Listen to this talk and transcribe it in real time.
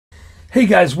Hey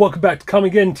guys, welcome back to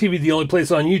Comicgeddon TV, the only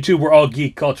place on YouTube where all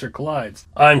geek culture collides.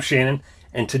 I'm Shannon,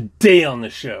 and today on the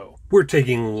show, we're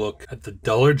taking a look at the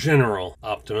Dollar General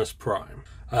Optimus Prime.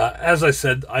 As I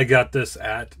said, I got this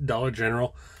at Dollar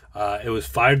General. It was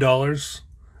 $5.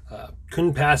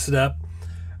 Couldn't pass it up.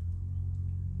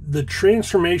 The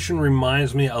transformation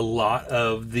reminds me a lot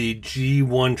of the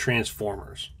G1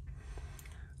 Transformers.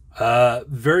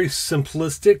 Very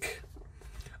simplistic,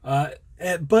 but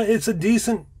it's a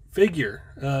decent figure,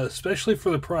 especially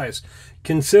for the price,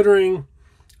 considering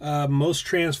most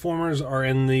Transformers are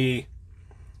in the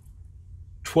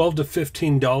 $12 to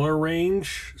 $15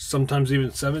 range, sometimes even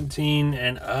 $17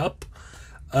 and up,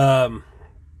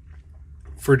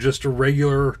 for just a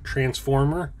regular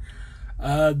Transformer.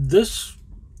 This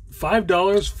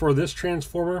 $5 for this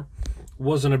Transformer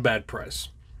wasn't a bad price.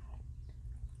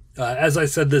 As I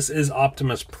said, this is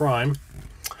Optimus Prime.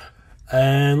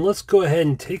 And let's go ahead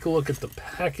and take a look at the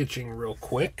packaging real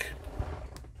quick.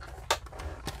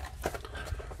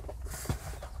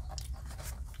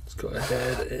 Let's go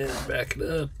ahead and back it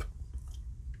up.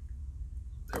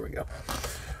 There we go.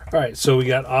 All right, so we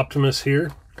got Optimus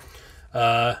here.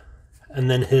 And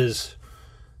then his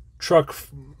truck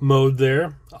mode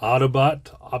there.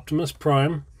 Autobot, Optimus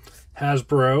Prime,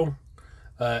 Hasbro,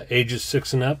 ages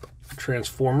 6 and up,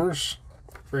 Transformers.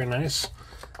 Very nice.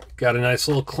 Got a nice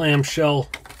little clamshell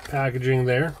packaging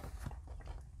there.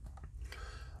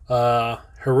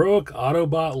 Heroic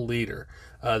Autobot Leader.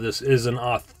 This is an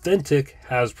authentic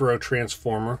Hasbro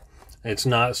Transformer. It's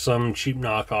not some cheap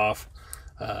knockoff.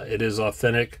 It is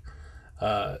authentic.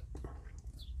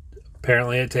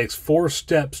 Apparently it takes 4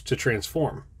 steps to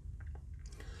transform.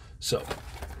 So,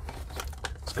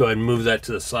 let's go ahead and move that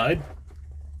to the side.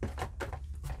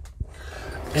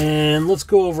 And let's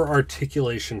go over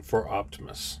articulation for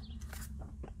Optimus.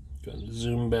 Go ahead and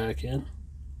zoom back in.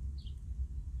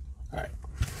 All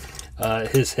right.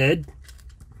 His head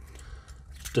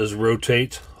does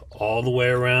rotate all the way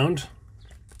around.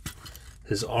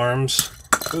 His arms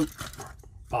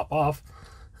pop off.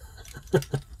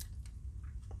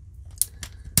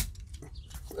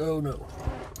 Oh no.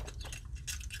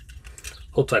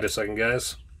 Hold tight a second,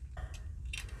 guys.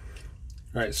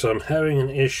 All right, so I'm having an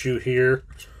issue here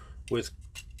with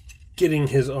getting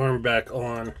his arm back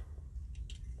on.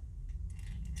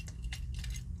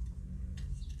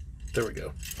 There we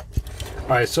go. All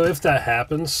right, so if that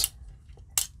happens,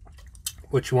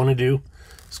 what you want to do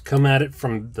is come at it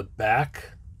from the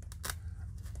back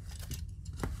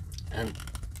and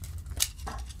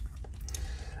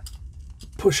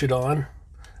push it on.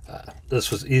 This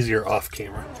was easier off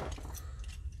camera.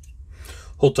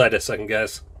 Hold tight a second,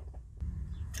 guys.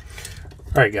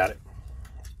 All right, got it.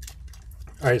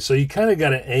 All right, so you kind of got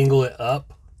to angle it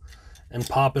up and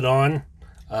pop it on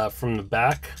from the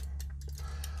back.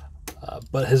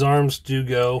 But his arms do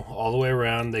go all the way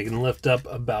around. They can lift up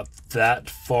about that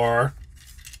far.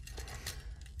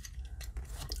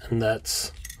 And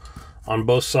that's on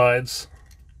both sides.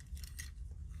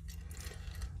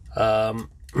 As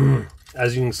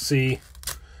you can see,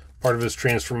 part of his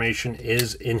transformation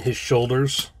is in his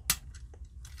shoulders.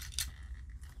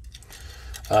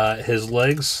 His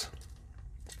legs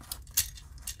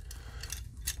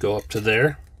go up to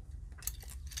there.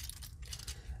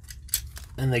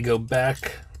 And they go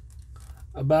back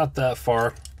about that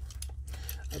far.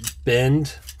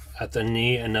 Bend at the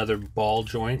knee, another ball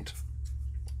joint.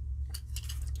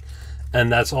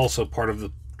 And that's also part of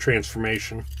the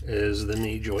transformation, is the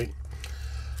knee joint.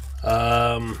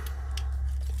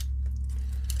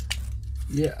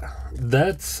 Yeah,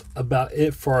 that's about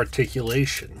it for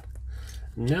articulation.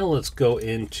 Now let's go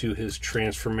into his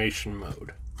transformation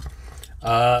mode.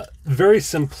 Very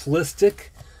simplistic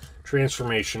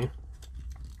transformation.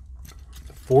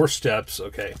 4 steps.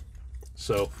 Okay,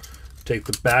 so take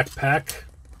the backpack,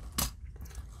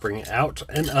 bring it out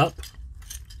and up,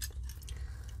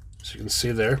 so you can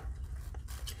see there.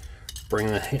 Bring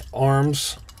the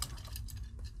arms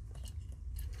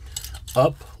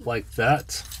up like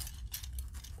that,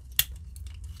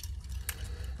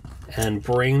 and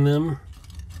bring them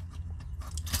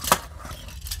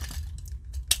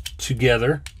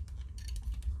together.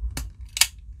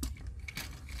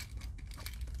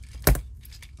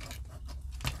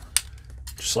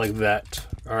 Just like that.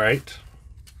 All right.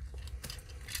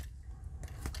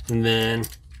 And then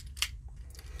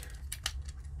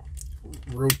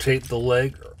rotate the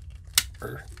leg,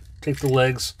 or take the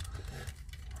legs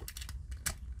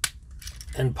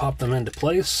and pop them into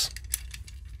place.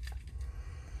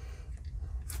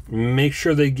 Make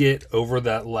sure they get over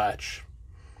that latch.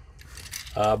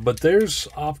 But there's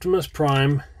Optimus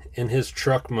Prime in his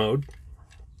truck mode.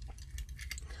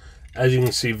 As you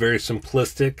can see, very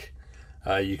simplistic.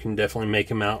 You can definitely make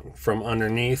him out from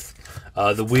underneath.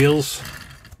 The wheels,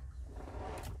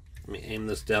 let me aim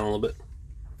this down a little bit.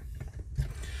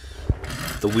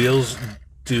 The wheels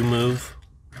do move.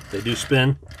 They do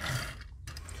spin.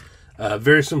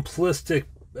 Very simplistic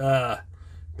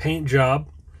paint job.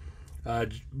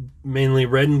 Mainly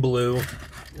red and blue.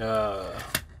 Got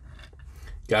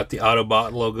the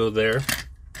Autobot logo there.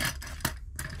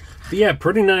 But yeah,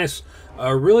 pretty nice.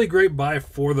 A really great buy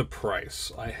for the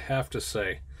price, I have to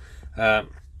say.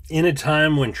 In a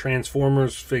time when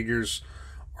Transformers figures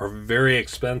are very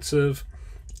expensive,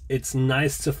 it's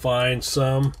nice to find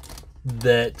some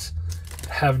that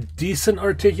have decent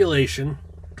articulation,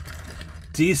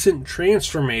 decent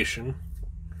transformation,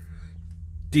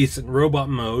 decent robot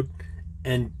mode,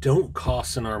 and don't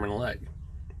cost an arm and a leg.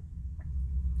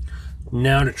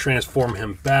 Now to transform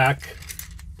him back,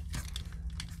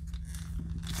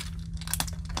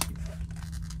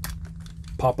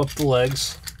 pop up the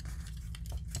legs,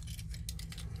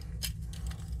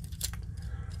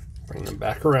 bring them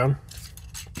back around.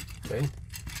 Okay.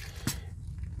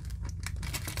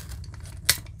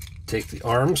 Take the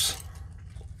arms,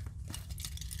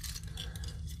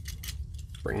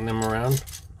 bring them around,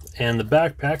 and the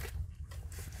backpack,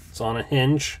 it's on a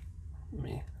hinge. Let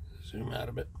me zoom out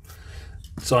a bit.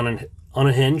 It's on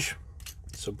a hinge,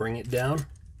 so bring it down.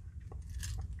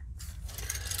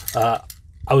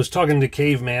 I was talking to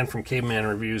Caveman from Caveman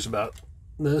Reviews about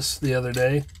this the other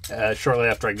day, shortly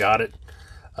after I got it.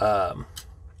 And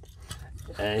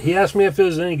he asked me if it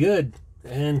was any good,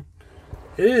 and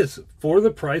it is. For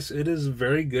the price, it is a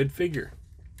very good figure.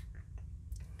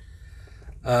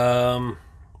 Size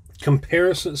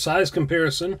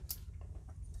comparison.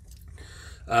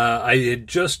 I had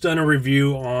just done a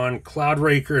review on Cloud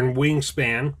Raker and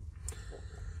Wingspan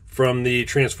from the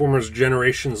Transformers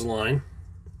Generations line.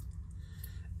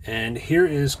 And here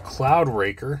is Cloud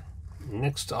Raker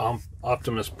next to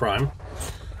Optimus Prime.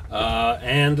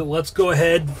 And let's go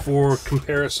ahead for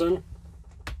comparison.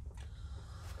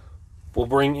 We'll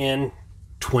bring in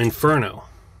Twinferno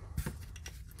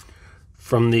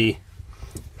from the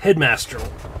Headmaster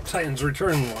Titans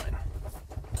Return line.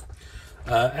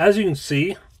 As you can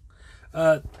see,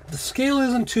 the scale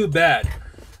isn't too bad.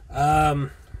 I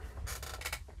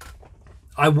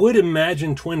would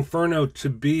imagine Twinferno to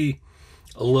be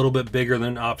a little bit bigger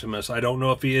than Optimus. I don't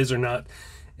know if he is or not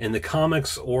in the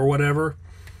comics or whatever.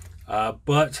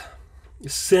 But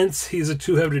since he's a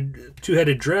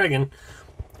two-headed dragon,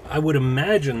 I would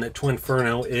imagine that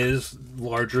Twinferno is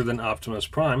larger than Optimus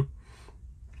Prime.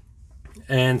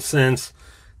 And since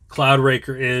Cloud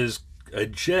Raker is a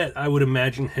jet, I would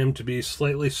imagine him to be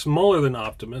slightly smaller than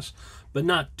Optimus, but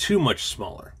not too much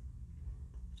smaller.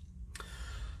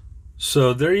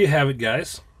 So there you have it,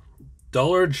 guys.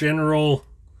 Dollar General,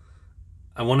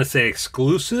 I want to say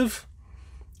exclusive,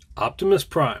 Optimus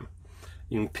Prime.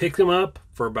 You can pick them up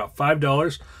for about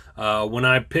 $5. When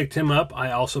I picked him up,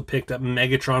 I also picked up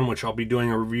Megatron, which I'll be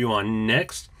doing a review on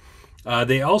next.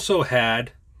 They also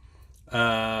had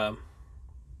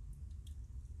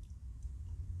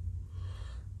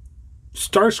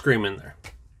Starscream in there.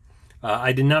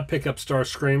 I did not pick up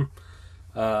Starscream.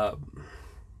 I've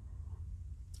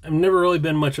never really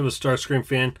been much of a Starscream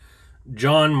fan.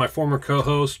 John, my former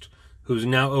co-host, who's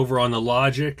now over on the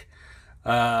Logic,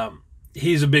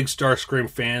 he's a big Starscream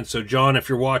fan. So John, if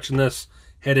you're watching this,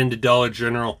 head into Dollar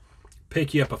General,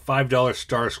 pick you up a $5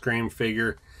 Starscream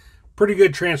figure. Pretty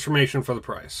good transformation for the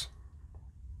price.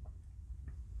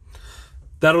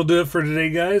 That'll do it for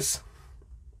today, guys.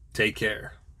 Take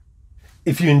care.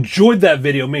 If you enjoyed that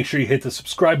video, make sure you hit the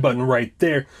subscribe button right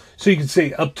there so you can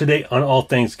stay up to date on all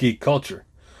things geek culture.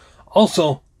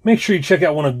 Also, make sure you check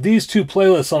out one of these two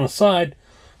playlists on the side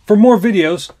for more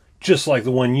videos just like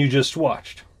the one you just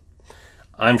watched.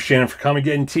 I'm Shannon for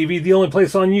Comicgeddon TV, the only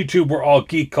place on YouTube where all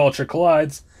geek culture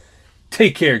collides.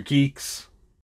 Take care, geeks.